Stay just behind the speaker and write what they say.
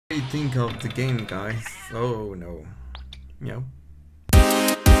you think of the game, guys? Oh no. Meow.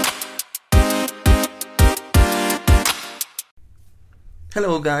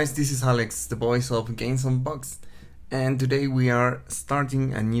 Hello guys, this is Alex, the voice of GamesUnboxed, and today we are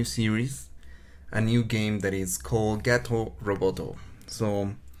starting a new series, a new game that is called Gato Roboto.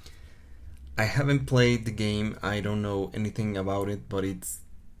 So I haven't played the game, I don't know anything about it, but it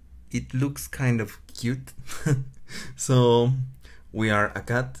looks kind of cute. So we are a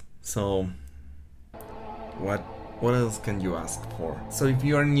cat, so what else can you ask for? So if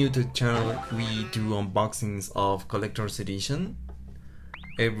you are new to the channel, we do unboxings of collector's edition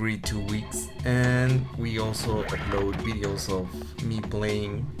every 2 weeks, and we also upload videos of me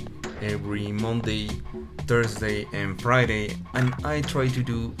playing every Monday, Thursday and Friday, and I try to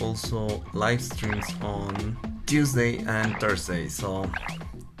do also live streams on Tuesday and Thursday. So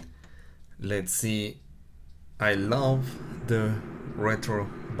let's see. I love the retro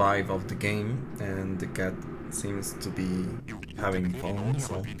vibe of the game and the cat seems to be having fun,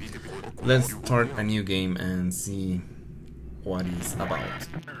 so let's start a new game and see what it's about.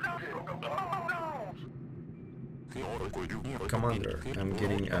 Commander, I'm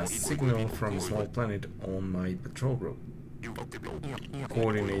getting a signal from a small planet on my patrol route.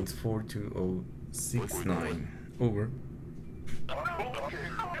 Coordinates 42069. Over.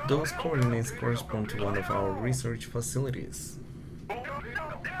 Those coordinates correspond to one of our research facilities.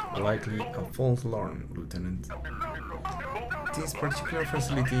 Likely a false alarm, Lieutenant. This particular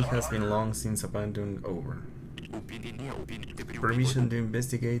facility has been long since abandoned. Over. Permission to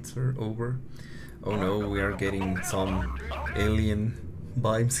investigate, sir. Over. Oh no, we are getting some alien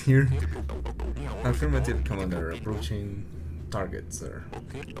vibes here. Affirmative, Commander. Approaching target, sir.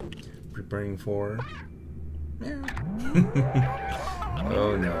 Preparing for...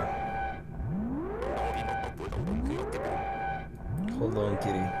 Oh no. Hold on,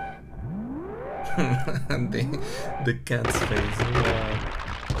 kitty. the cat's face.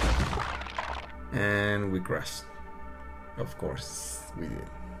 And we crashed. Of course we did.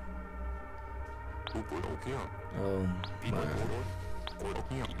 Oh my.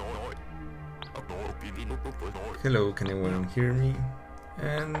 Hello, can anyone hear me?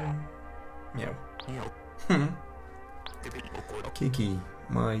 And meow. Kiki,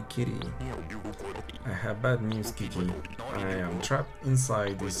 my kitty. I have bad news, Kiki. I am trapped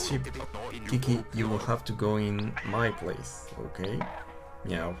inside this ship. Kiki, you will have to go in my place, okay?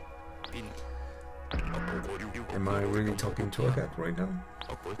 Meow. Am I really talking to a cat right now?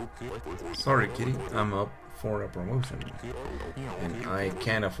 Sorry, kitty, I'm up for a promotion, and I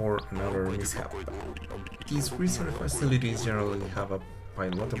can't afford another mishap. These research facilities generally have a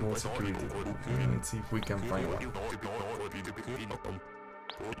pilotable security. Let's see if we can find one.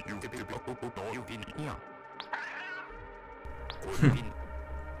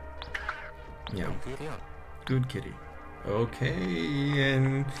 Yeah, good kitty. Okay,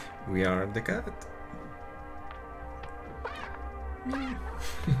 and we are the cat.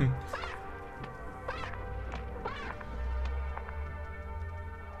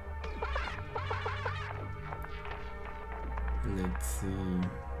 Let's see.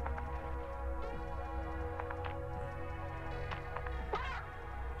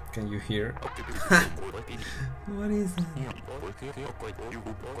 Can you hear? What is that?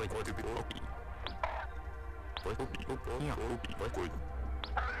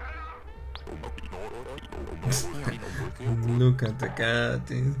 Look at the cat,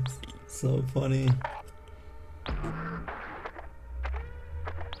 it's so funny.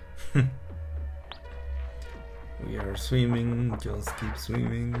 We are swimming, just keep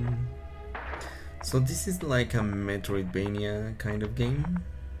swimming. So this is like a Metroidvania kind of game.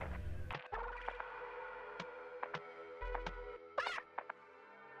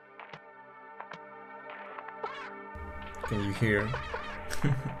 Can you hear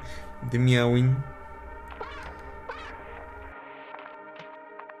the meowing?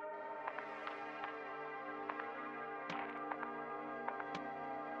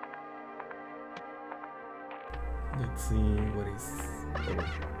 Let's see what is... Oh,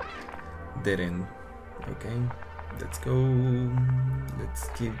 dead end. Okay, let's go. Let's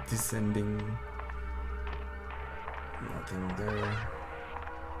keep descending. Nothing there.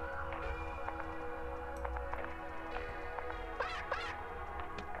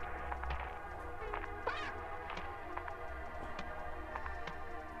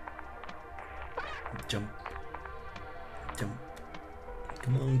 Jump. Jump.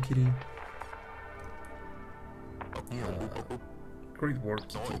 Come on, kitty. Great work,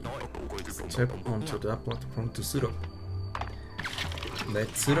 Kiki. Step onto that platform to suit up.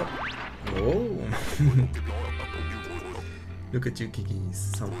 Let's suit up. Oh! Look at you, Kiki.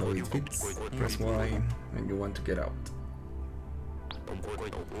 Somehow it fits. Press Y when you want to get out.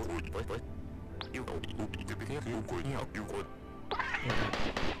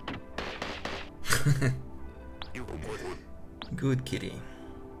 Good kitty.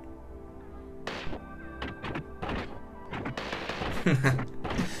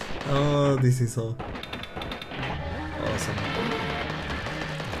 Oh, this is so awesome.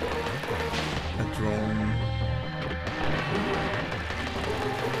 A drone.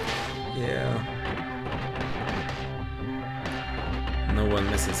 Yeah. No one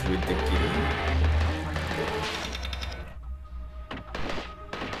messes with the kitty.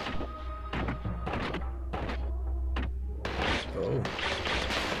 Oh.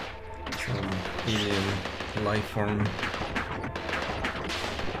 Some alien life form.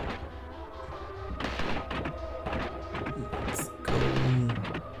 Let's go.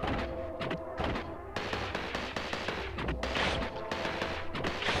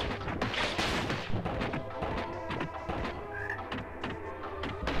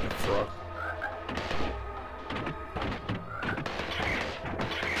 A frog.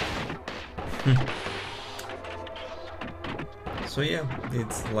 So yeah,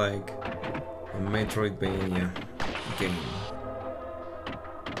 it's like a Metroidvania game.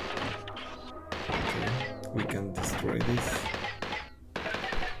 Okay, we can destroy this.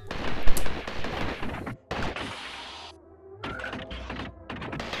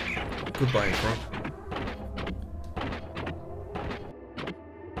 Goodbye, frog.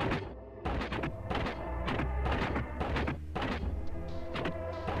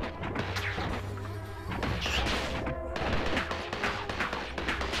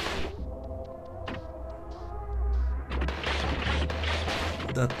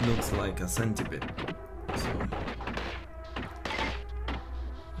 That looks like a centipede. So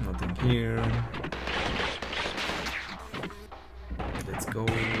nothing here. Let's go.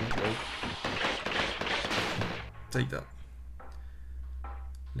 Oh. Take that.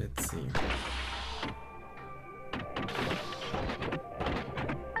 Let's see.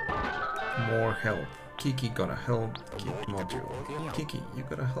 More health. Kiki got a health kit module. Kiki, you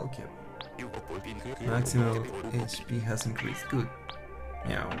got a health kit. Maximum HP has increased. Good.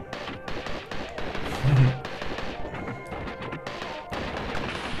 Meow.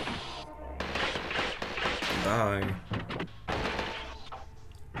 Die.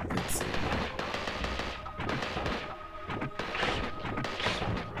 Let's see.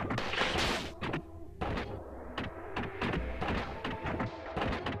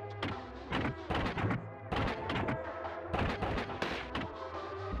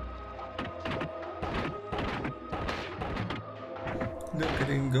 Look at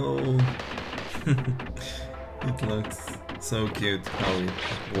him go. It looks so cute how it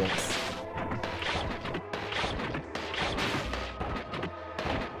walks.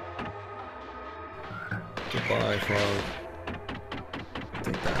 Goodbye, frog.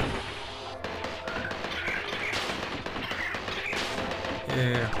 Take that.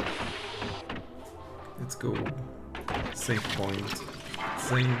 Yeah. Let's go. Save point.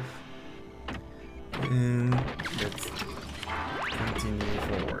 Save. And let's continue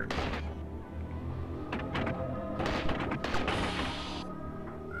forward.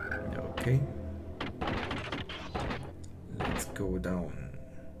 Okay. Let's go down.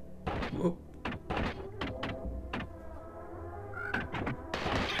 Whoop.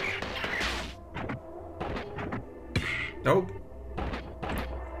 Nope.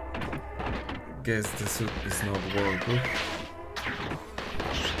 Guess the suit is not waterproof.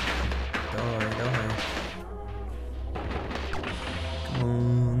 Die, die. Come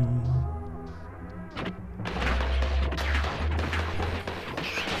on.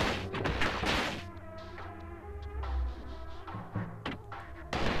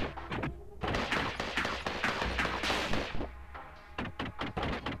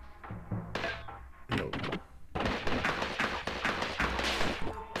 No.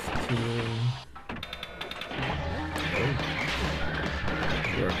 Oh.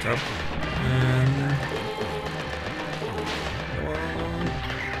 You're trapped. And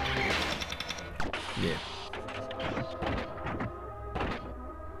yeah.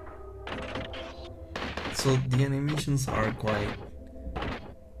 So the animations are quite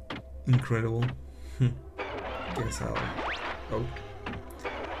incredible. Guess I'll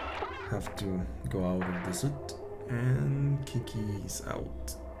have to go out of the suit, and Kiki is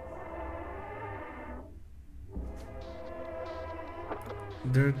out.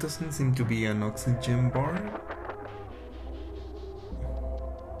 There doesn't seem to be an oxygen bar,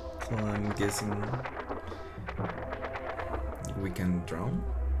 so I'm guessing we can drown.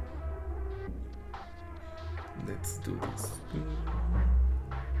 let's do this.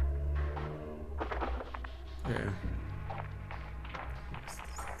 Yeah.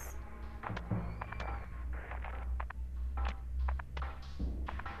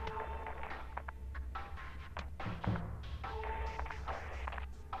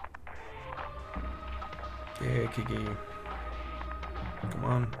 Yeah, Kiki. Come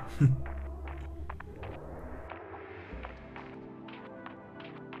on.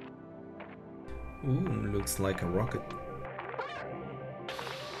 Ooh, looks like a rocket.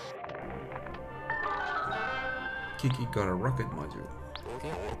 Kiki got a rocket module.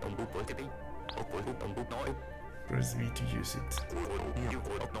 Press V to use it.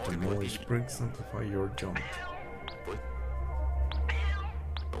 Demolish bricks, amplify your jump.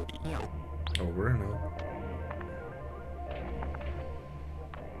 Over and out.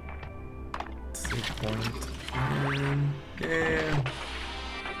 Save point. Yeah.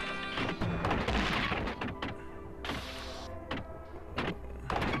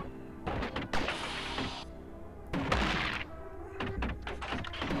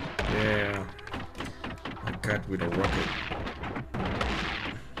 Yeah. A cat with a rocket.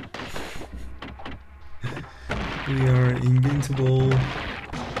 We are invincible.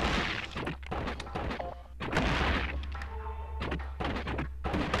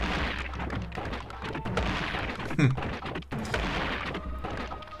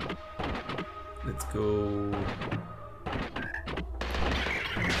 Let's go.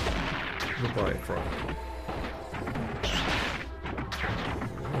 Goodbye, frog.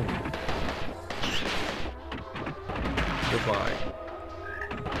 Goodbye.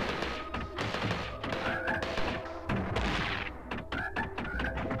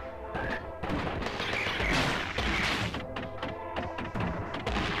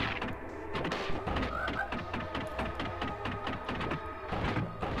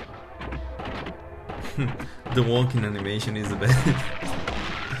 The walking animation is the best.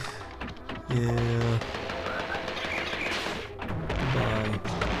 Yeah. Bye.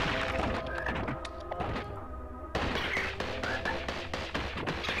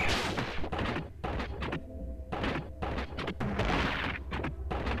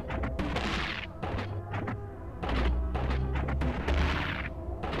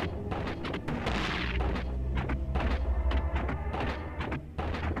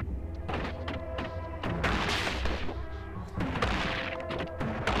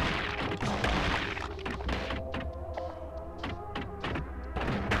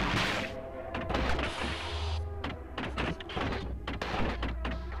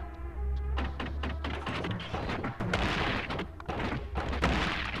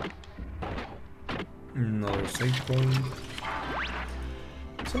 Another save point.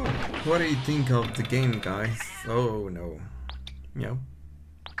 So, what do you think of the game, guys? Oh no. Meow.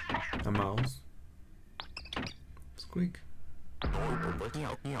 A mouse. Squeak.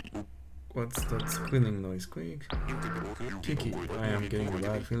 What's that squealing noise? Squeak. Kiki, I am getting a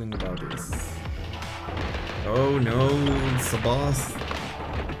bad feeling about this. Oh no, it's a boss.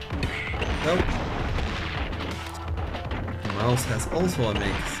 Nope. The mouse has also a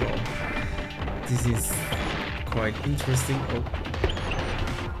neck, so this is quite interesting. Oh.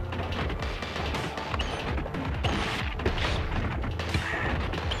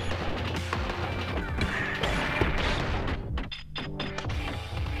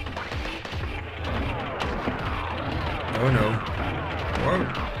 Oh no. Whoa.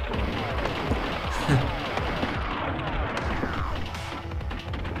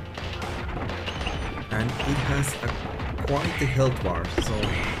 And it has quite a health bar, so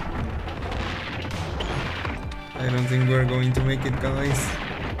I don't think we're going to make it, guys.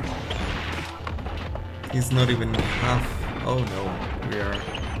 He's not even half. Oh no, we are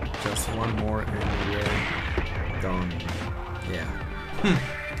just one more and we're done. Yeah.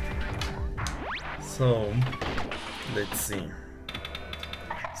 So, let's see.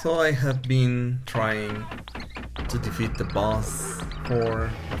 So I have been trying to defeat the boss for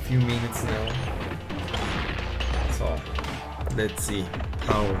a few minutes now. So, let's see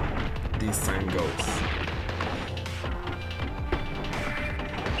how this time goes.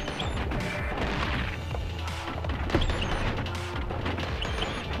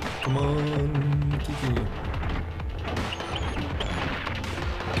 Come on, Kiki.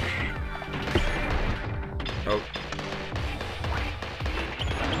 Oh.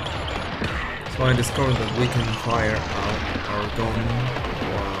 So I discovered that we can fire our gun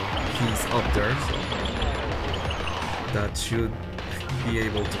while he's up there, so that should be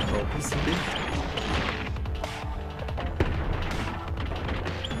able to help us a bit.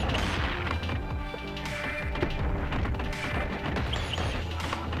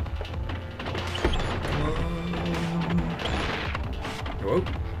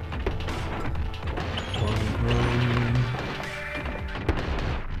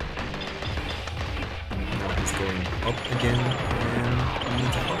 going up again, and we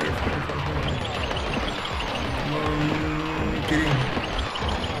need to fire. Come on, Kiki.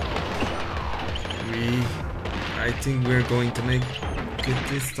 I think we're going to make it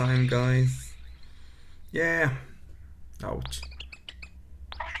this time, guys. Yeah. Ouch.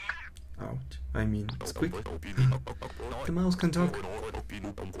 Ouch. I mean, squeak. The mouse can talk.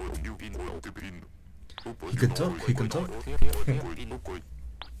 He can talk, he can talk.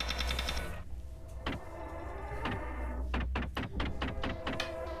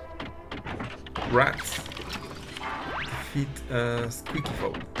 Rats. Defeat a squeaky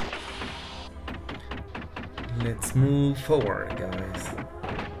foe. Let's move forward, guys.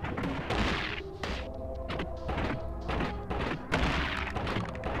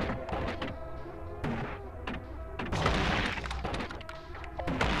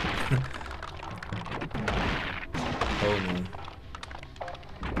 Oh no.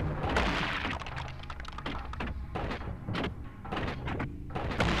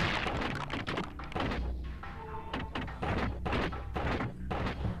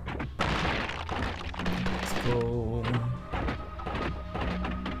 Let's go.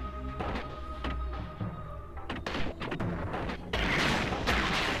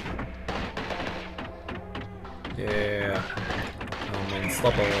 Yeah. I'm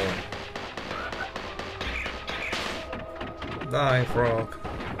unstoppable. Die, frog.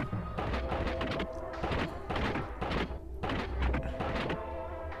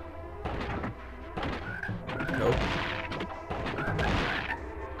 Nope.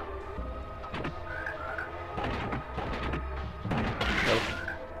 Nope.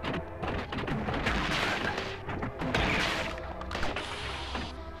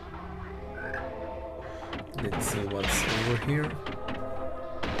 Let's see what's over here.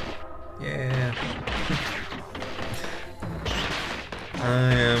 Yeah.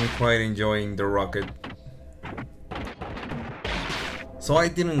 I am quite enjoying the rocket. So I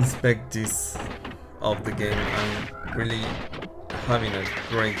didn't expect this of the game. I'm really having a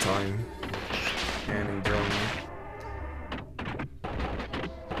great time and enjoying it.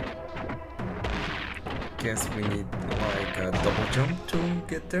 Guess we need like a double jump to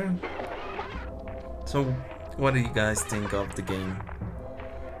get there. So what do you guys think of the game?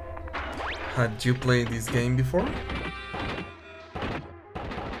 Had you played this game before?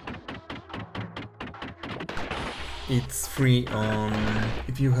 It's free on,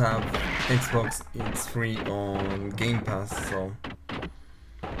 if you have Xbox, it's free on Game Pass, so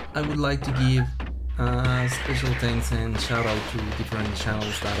I would like to give special thanks and shout out to different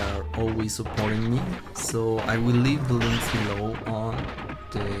channels that are always supporting me. So I will leave the links below on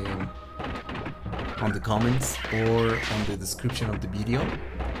the comments or on the description of the video.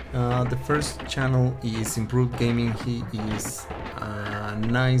 The first channel is Improved Gaming. He is a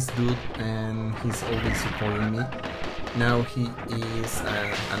nice dude and he's always supporting me. Now he is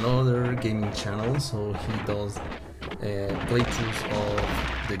another gaming channel, so he does playthroughs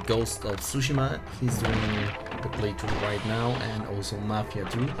of the Ghost of Tsushima. He's doing the playthrough right now, and also Mafia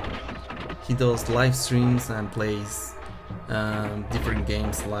 2. He does live streams and plays different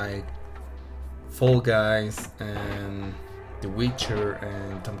games like Fall Guys and The Witcher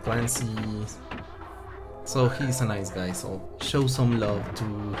and Tom Clancy. So he's a nice guy, so show some love to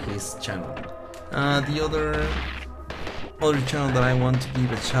his channel. The other channel that I want to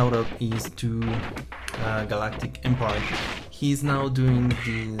give a shout out is to Galactic Empire. He's now doing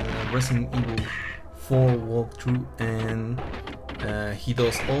the Resident Evil 4 walkthrough, and he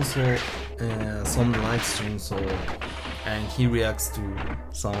does also some live streams, and he reacts to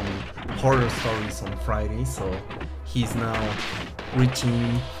some horror stories on Friday. So he's now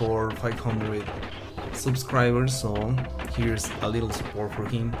reaching for 500 subscribers, so here's a little support for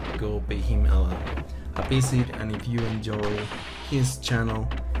him. Go pay him a visit, and if you enjoy his channel,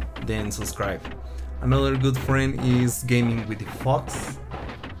 then subscribe. Another good friend is Gaming with the Fox.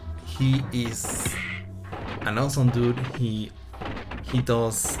 He is an awesome dude. He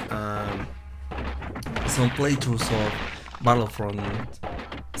does some playthroughs of Battlefront,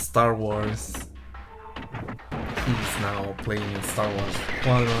 Star Wars. He's now playing in Star Wars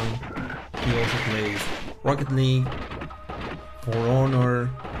Squadron. He also plays Rocket League, For Honor,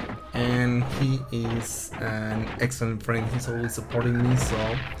 and he is an excellent friend. He's always supporting me,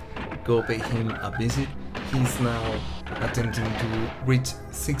 so go pay him a visit. He's now attempting to reach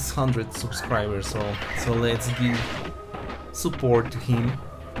 600 subscribers, so let's give support to him.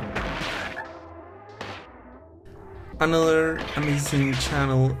 Another amazing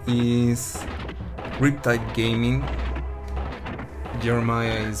channel is Riptide Gaming.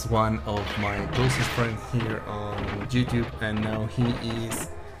 Jeremiah is one of my closest friends here on YouTube, and now he is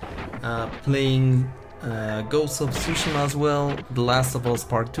playing Ghost of Tsushima as well, The Last of Us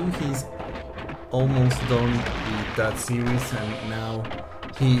Part 2, he's almost done with that series, and now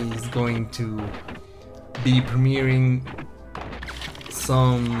he is going to be premiering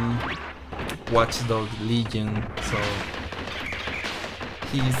some Watch Dogs Legion, so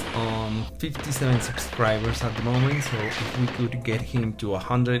he's on 57 subscribers at the moment, so if we could get him to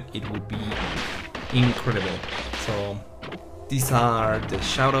 100 it would be incredible. So these are the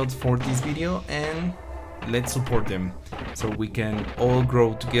shoutouts for this video, and let's support them so we can all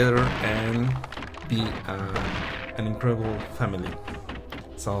grow together and be an incredible family.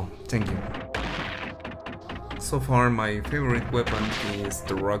 So thank you. So far my favorite weapon is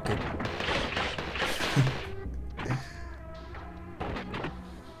the rocket.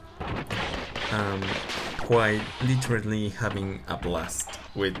 Quite literally having a blast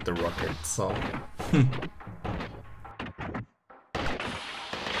with the rocket, so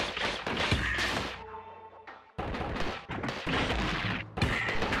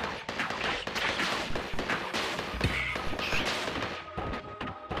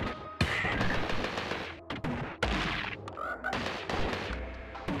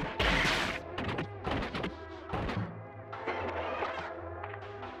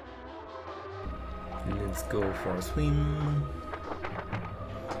let's go for a swim.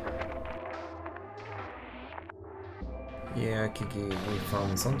 Yeah, Kiki, we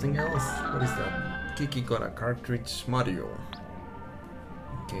found something else. What is that? Kiki got a cartridge module.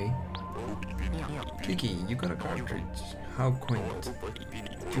 Okay. Kiki, you got a cartridge. How quaint.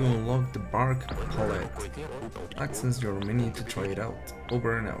 You unlock the bark palette. Access your menu to try it out.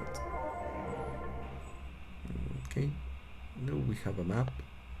 Over and out. Okay. Now we have a map.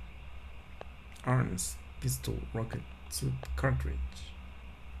 Arms, pistol, rocket, suit, cartridge.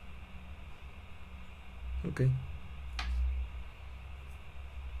 Okay.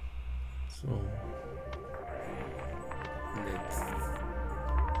 So let's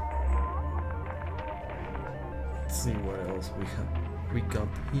see what else we got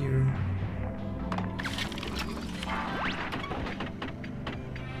here.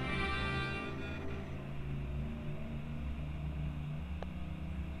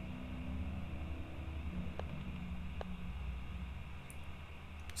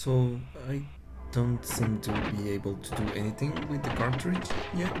 So I don't seem to be able to do anything with the cartridge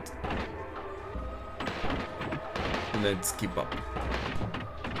yet. Let's keep up.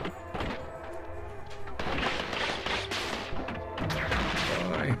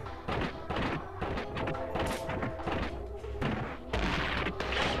 Bye.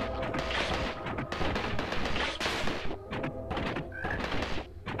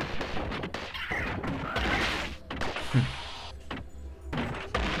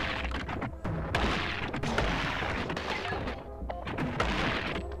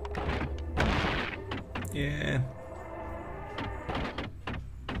 Yeah.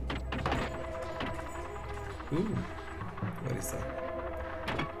 Ooh, what is that?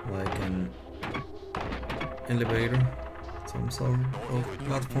 Like an elevator, some sort of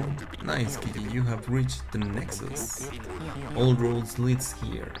platform. Nice, Kiki, you have reached the Nexus. All roads leads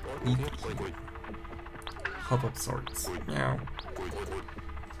here. Hop up sorts. Meow.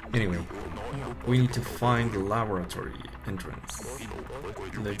 Anyway, we need to find the laboratory entrance.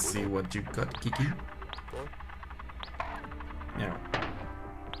 Let's see what you got, Kiki. Meow.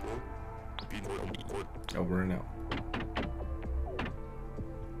 Over and out.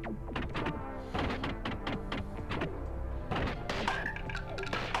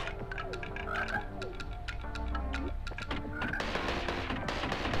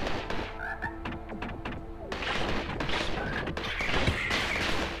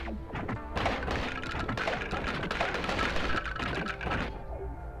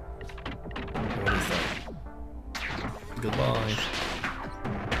 What is that? Goodbye.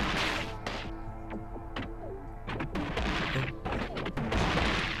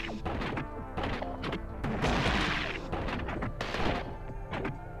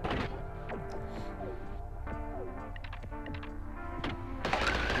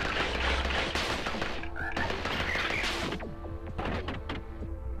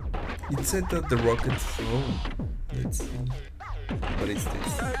 It said that the rockets. Oh, let's see. What is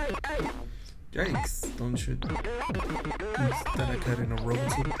this? Yikes! Don't shoot. Is that a cat in a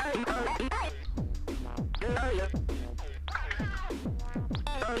robot suit?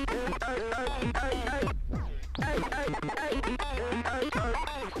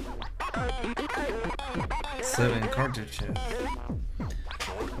 Seven cartridges.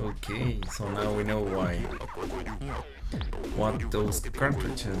 Okay, so now we know what those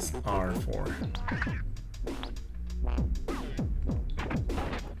cartridges are for.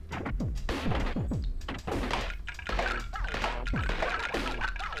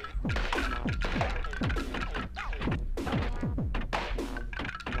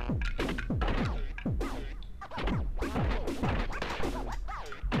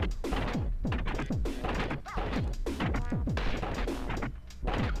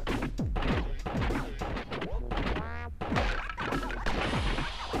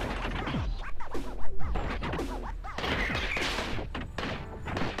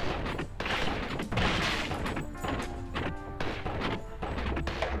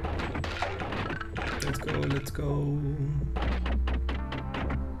 go.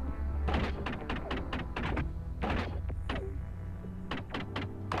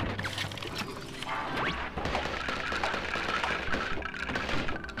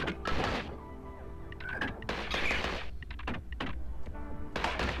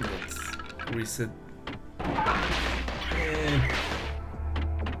 Let's reset.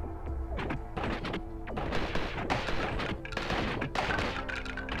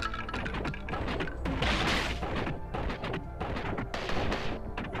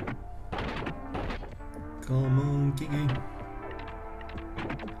 Come on, Kiki.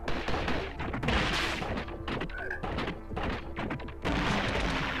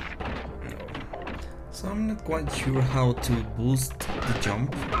 So I'm not quite sure how to boost the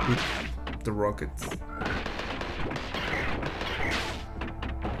jump with the rockets.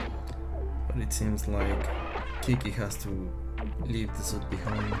 But it seems like Kiki has to leave the suit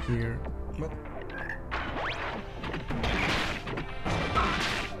behind here. But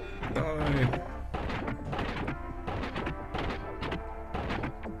die.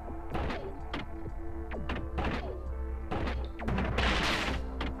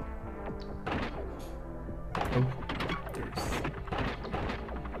 Oh, there's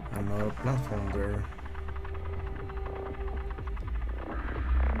another platform there.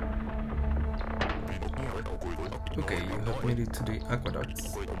 Okay, you have made it to the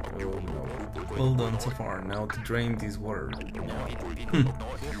aqueducts. Oh no. Well done so far. Now to drain this water.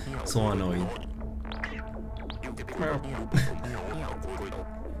 So annoying.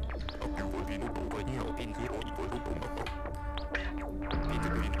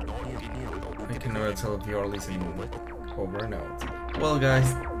 I can never tell if you are listening over and out. Well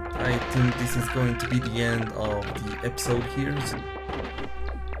guys, I think this is going to be the end of the episode here.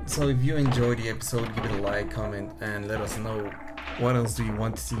 So if you enjoyed the episode, give it a like, comment, and let us know what else do you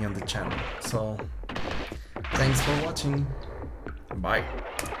want to see on the channel. So thanks for watching. Bye.